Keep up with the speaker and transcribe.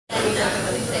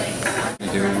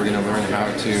We're going to learn how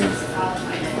to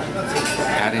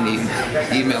add an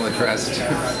email address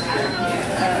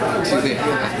to the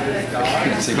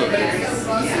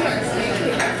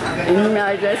email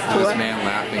address to this man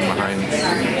laughing behind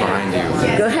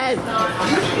you. Go ahead.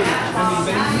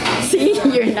 See,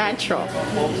 you're natural.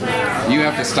 You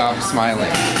have to stop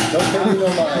smiling.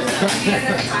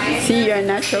 See, you're a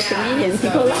natural comedian.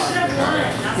 People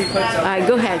laugh.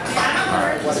 Go ahead.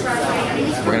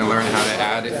 We're going to learn how to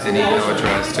add an email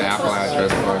address to Apple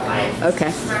Address Book.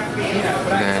 Okay.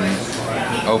 Then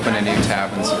open a new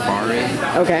tab in Safari.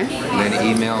 Okay. Then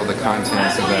email the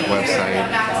contents of that website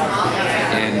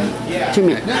to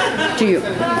me. To you.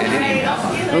 in an email.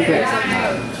 Okay.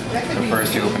 So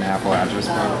first you open Apple Address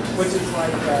Book.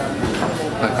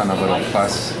 Click on the little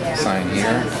plus sign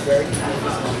here.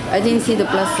 I didn't see the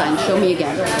plus sign. Show me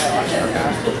again.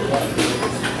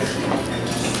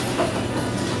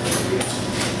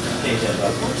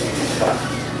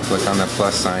 Click on the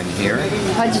plus sign here.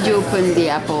 How did you open the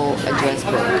Apple Address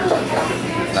Book?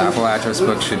 The Apple Address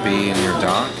Book should be in your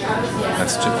dock.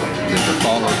 That's the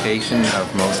default location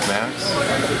of most Macs.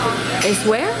 It's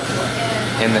where?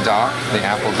 In the dock, the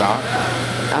Apple dock.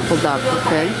 Apple Dock,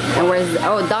 okay. And where's,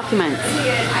 Documents.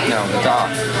 No, the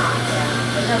dock.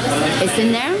 It's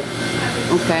in there?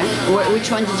 Okay. Which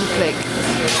one did you click?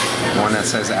 The one that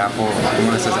says Apple, the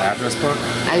one that says Address Book.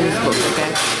 Address Book,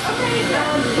 okay.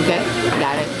 Okay,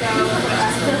 got it.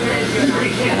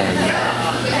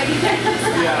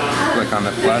 Click on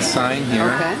the plus sign here.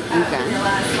 Okay, okay.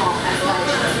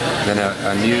 Then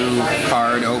a new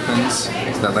card opens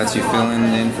that lets you fill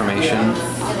in the information.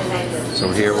 So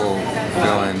here we'll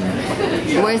fill in.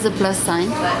 Where's the plus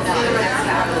sign?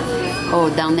 Oh,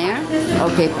 down there?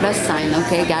 Okay, plus sign.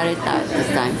 Okay, got it this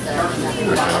time.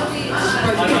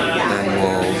 Then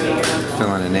we'll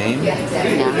fill in a name. Yeah.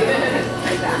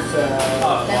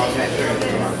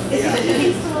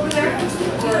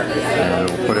 And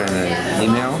we'll put in an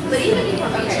email.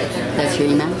 That's your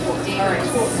email?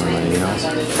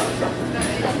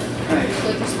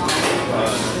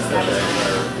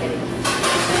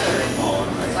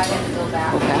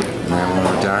 Okay. And then when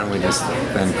we're done, we just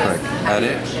then click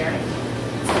edit,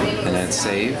 and then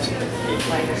saved.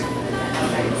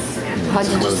 How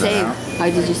did you save? How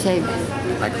did you save?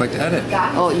 I clicked edit.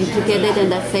 Oh, you click edit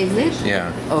and that saves it?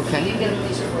 Yeah. Okay.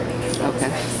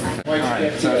 Okay.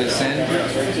 Alright, so to send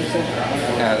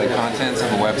the contents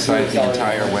of a website, the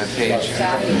entire web page,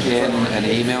 in an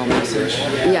email message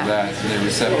that the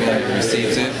recipient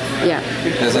receives it. Yeah.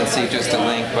 Doesn't see just a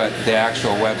link, but the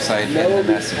actual website in the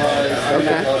message.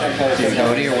 Okay. So you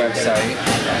go to your website.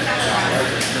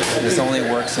 This only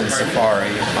works in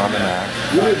Safari on the Mac.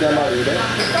 Then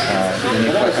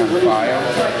you click on File,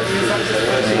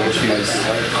 and then you choose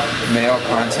Mail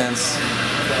Contents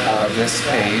of this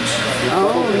page.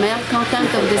 Oh, mail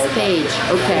content of this page.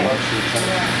 Okay.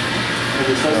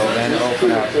 So then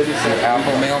open up the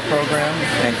Apple Mail program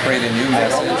and create a new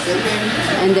message.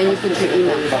 And then you put your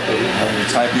email. And you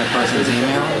type in the person's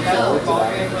email.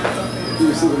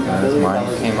 As mine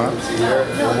came up.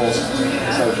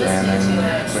 And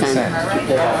then click send.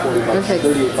 Perfect.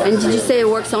 And did you say it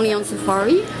works only on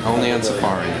Safari? Only on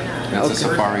Safari. That's a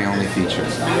Safari only feature.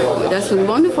 That's a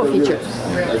wonderful feature.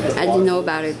 I didn't know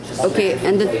about it. Okay,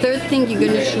 and the third thing you're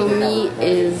going to show me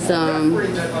is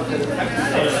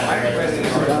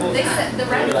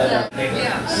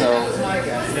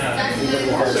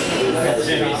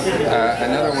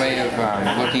another way of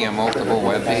looking at multiple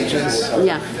web pages.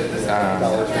 Yeah.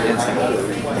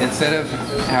 Instead of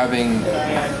having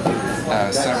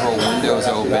several windows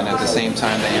open at the same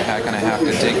time that you're going to have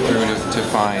to dig through to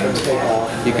find,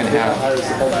 you can have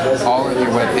all of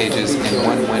your web pages in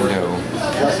one window,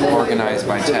 organized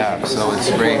by tab. So it's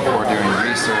great for doing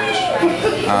research if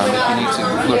you need to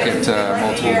look at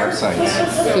multiple websites.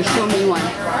 So show me one.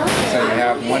 So you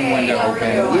have one window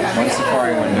open, one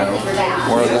Safari window,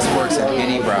 or this works in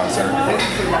any browser.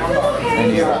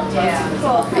 And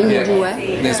you do what?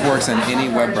 This works in any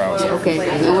web browser. Okay,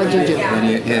 and what do you do? Then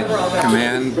you hit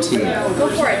Command T.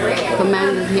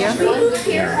 Command is here?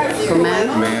 Yeah. Command?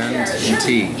 Command and T.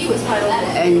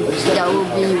 And that will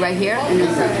be right here in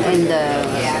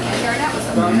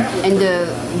the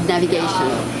navigation.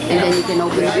 And then you can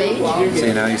open the page. So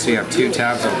now you see I have two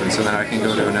tabs open, so then I can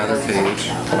go to another page.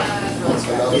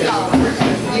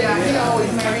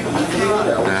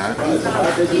 That.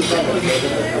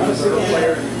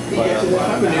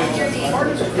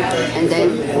 And then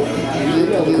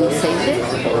you save it?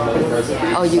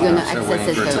 Oh, you're going to access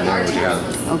it. Yeah.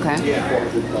 Okay.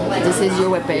 This is your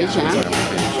webpage, huh?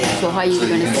 So how are you So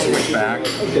going you to can save switch it? back.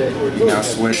 You now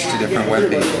switch to different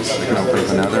web pages. You can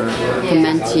open up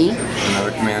Command T.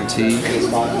 another Command T.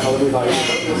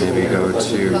 Maybe go to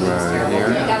here.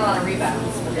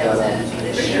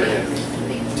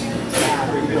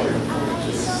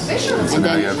 So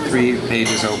now you have 3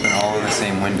 pages open all in the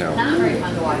same window.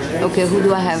 Okay, who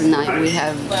do I have now? We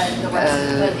have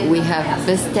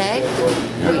Bistec.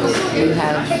 We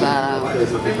have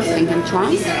Think and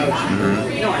Trump.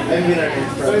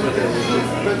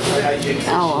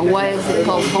 Oh, why is it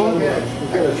called home?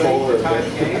 It's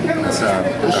the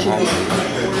home page.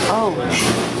 Oh,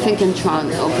 Think and Tron.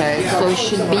 Okay, so it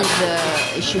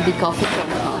should be called Think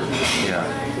and Tron. Yeah.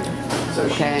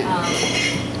 Okay.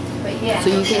 So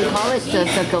you can call it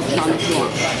Circletron if you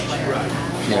want.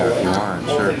 Yeah, if you want,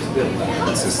 sure.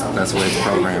 That's the way it's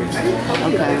programmed.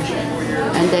 Okay.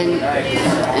 And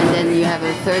then you have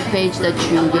a third page that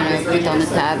you're gonna put on the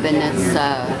tab, and it's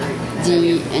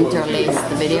de-interlaced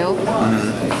video.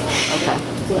 Okay.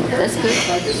 That's good.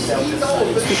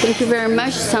 So thank you very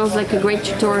much. Sounds like a great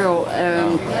tutorial.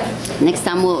 Next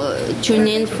time we'll tune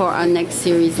in for our next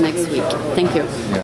series next week. Thank you. Yeah.